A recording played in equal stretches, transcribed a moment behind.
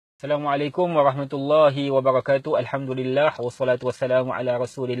Assalamualaikum warahmatullahi wabarakatuh. Alhamdulillah wassalatu wassalamu ala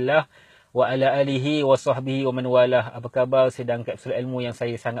Rasulillah wa ala alihi wa sahbihi wa man walah. Apa khabar sedang kapsul ilmu yang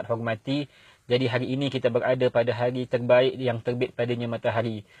saya sangat hormati? Jadi hari ini kita berada pada hari terbaik yang terbit padanya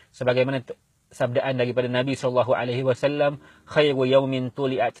matahari. Sebagaimana sabdaan daripada Nabi SAW, khairu yaumin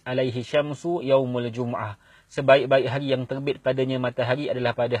tuliat alaihi syamsu yaumul jum'ah. Sebaik-baik hari yang terbit padanya matahari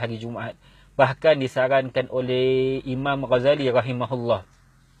adalah pada hari Jumaat. Bahkan disarankan oleh Imam Ghazali rahimahullah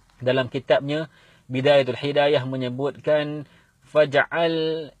dalam kitabnya Bidayatul Hidayah menyebutkan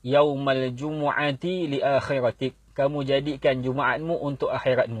faj'al yaumal jumu'ati li akhiratik. Kamu jadikan Jumaatmu untuk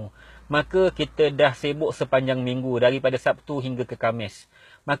akhiratmu. Maka kita dah sibuk sepanjang minggu daripada Sabtu hingga ke Khamis.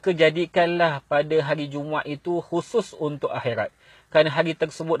 Maka jadikanlah pada hari Jumaat itu khusus untuk akhirat. Kerana hari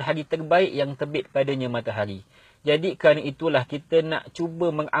tersebut hari terbaik yang terbit padanya matahari. Jadi kerana itulah kita nak cuba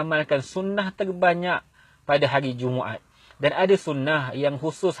mengamalkan sunnah terbanyak pada hari Jumaat. Dan ada sunnah yang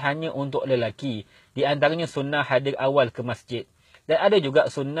khusus hanya untuk lelaki. Di antaranya sunnah hadir awal ke masjid. Dan ada juga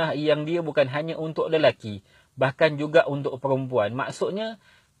sunnah yang dia bukan hanya untuk lelaki. Bahkan juga untuk perempuan. Maksudnya,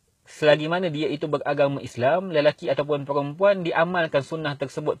 selagi mana dia itu beragama Islam, lelaki ataupun perempuan diamalkan sunnah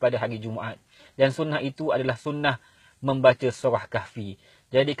tersebut pada hari Jumaat. Dan sunnah itu adalah sunnah membaca surah Kahfi.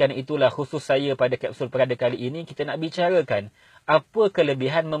 Jadi kerana itulah khusus saya pada kapsul perada kali ini, kita nak bicarakan apa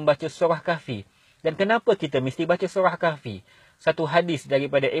kelebihan membaca surah Kahfi. Dan kenapa kita mesti baca surah Kahfi? Satu hadis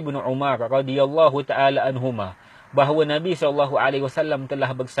daripada Ibnu Umar radhiyallahu taala anhuma bahawa Nabi SAW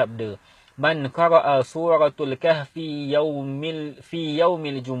telah bersabda, "Man qara'a suratul Kahfi fi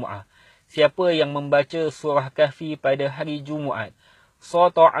yaumil Jum'ah." Siapa yang membaca surah Kahfi pada hari Jumaat,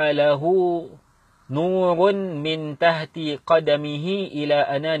 sata'a lahu nurun min tahti qadamihi ila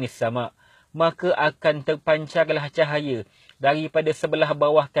ananis sama'. Maka akan terpancarlah cahaya daripada sebelah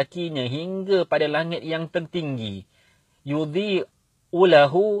bawah kakinya hingga pada langit yang tertinggi. Yudhi'u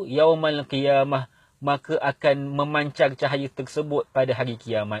lahu yaumal qiyamah. Maka akan memancar cahaya tersebut pada hari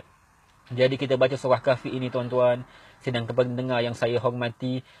kiamat. Jadi kita baca surah Kahfi ini tuan-tuan, sedang pendengar yang saya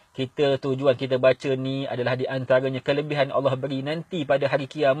hormati, tujuan kita baca ni adalah di antaranya kelebihan Allah beri nanti pada hari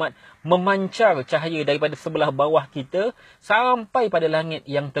kiamat, memancar cahaya daripada sebelah bawah kita sampai pada langit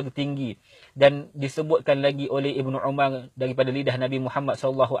yang tertinggi. Dan disebutkan lagi oleh Ibnu Umar daripada lidah Nabi Muhammad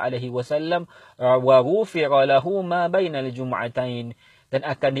SAW, wa ghufira lahu ma bainal jum'atain. Dan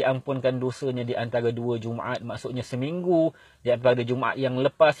akan diampunkan dosanya di antara dua Jumaat. Maksudnya seminggu, di antara Jumaat yang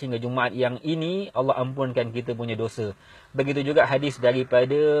lepas hingga Jumaat yang ini, Allah ampunkan kita punya dosa. Begitu juga hadis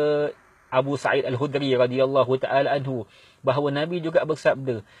daripada Abu Sa'id Al-Khudri radhiyallahu ta'ala anhu, bahawa Nabi juga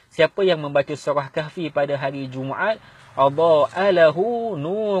bersabda, siapa yang membaca surah Kahfi pada hari Jumaat, adha'a lahu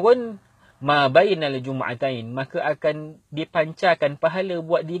nurun ma bainal jum'atain, maka akan dipancarkan pahala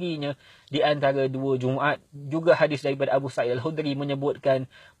buat dirinya di antara dua Jumaat. Juga hadis daripada Abu Sa'id Al-Khudri menyebutkan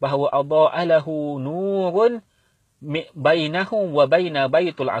bahawa adha'a lahu nurun bainahu wa baina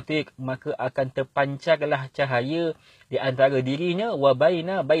baitul atiq, maka akan terpancarlah cahaya di antara dirinya wa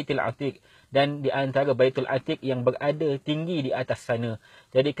baina baitul atiq, dan di antara baitul atiq yang berada tinggi di atas sana.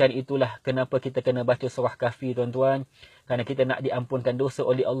 Jadi kan itulah kenapa kita kena baca surah Kahfi tuan-tuan, kerana kita nak diampunkan dosa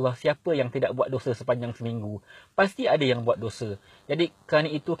oleh Allah. Siapa yang tidak buat dosa sepanjang seminggu? Pasti ada yang buat dosa. Jadi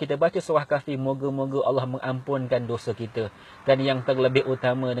kerana itu kita baca surah Kahfi, moga-moga Allah mengampunkan dosa kita. Dan yang terlebih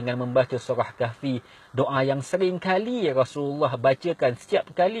utama dengan membaca surah Kahfi, doa yang sering kali Rasulullah bacakan setiap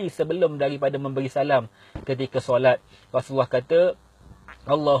kali sebelum daripada memberi salam ketika solat. Rasulullah kata,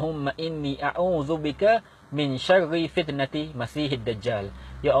 Allahumma inni a'udzubika min syarri fitnati masihid dajjal.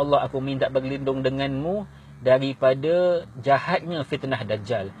 Ya Allah, aku minta berlindung denganmu daripada jahatnya fitnah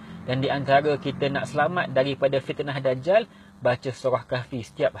dajjal. Dan di antara kita nak selamat daripada fitnah dajjal, baca surah Kahfi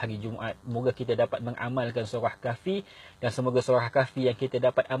setiap hari Jumaat. Moga kita dapat mengamalkan surah Kahfi, dan semoga surah Kahfi yang kita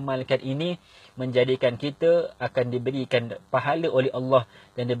dapat amalkan ini menjadikan kita akan diberikan pahala oleh Allah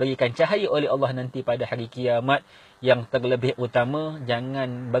dan diberikan cahaya oleh Allah nanti pada hari kiamat. Yang terlebih utama,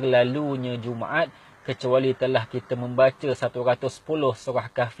 jangan berlalunya Jumaat kecuali telah kita membaca 110 surah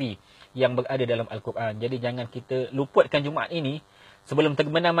Kahfi yang berada dalam Al-Quran. Jadi jangan kita luputkan Jumaat ini. Sebelum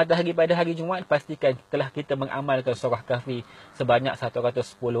terbenam matahari pada hari Jumaat, pastikan telah kita mengamalkan surah Kahfi sebanyak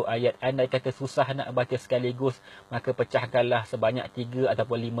 110 ayat. Andai kata susah nak baca sekaligus, maka pecahkanlah sebanyak 3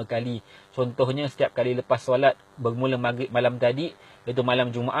 ataupun 5 kali. Contohnya, setiap kali lepas solat bermula maghrib malam tadi, iaitu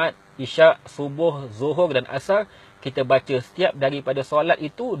malam Jumaat, Isyak, Subuh, Zuhur dan Asar, kita baca setiap daripada solat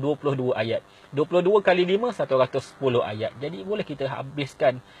itu 22 ayat. 22 kali 5, 110 ayat. Jadi boleh kita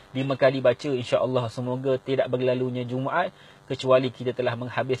habiskan 5 kali baca, insya-Allah. Semoga tidak berlalunya Jumaat kecuali kita telah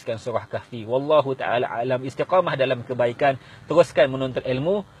menghabiskan surah Kahfi. Wallahu ta'ala alam. Istiqamah dalam kebaikan. Teruskan menuntut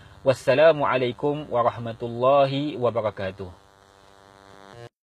ilmu. Wassalamualaikum warahmatullahi wabarakatuh.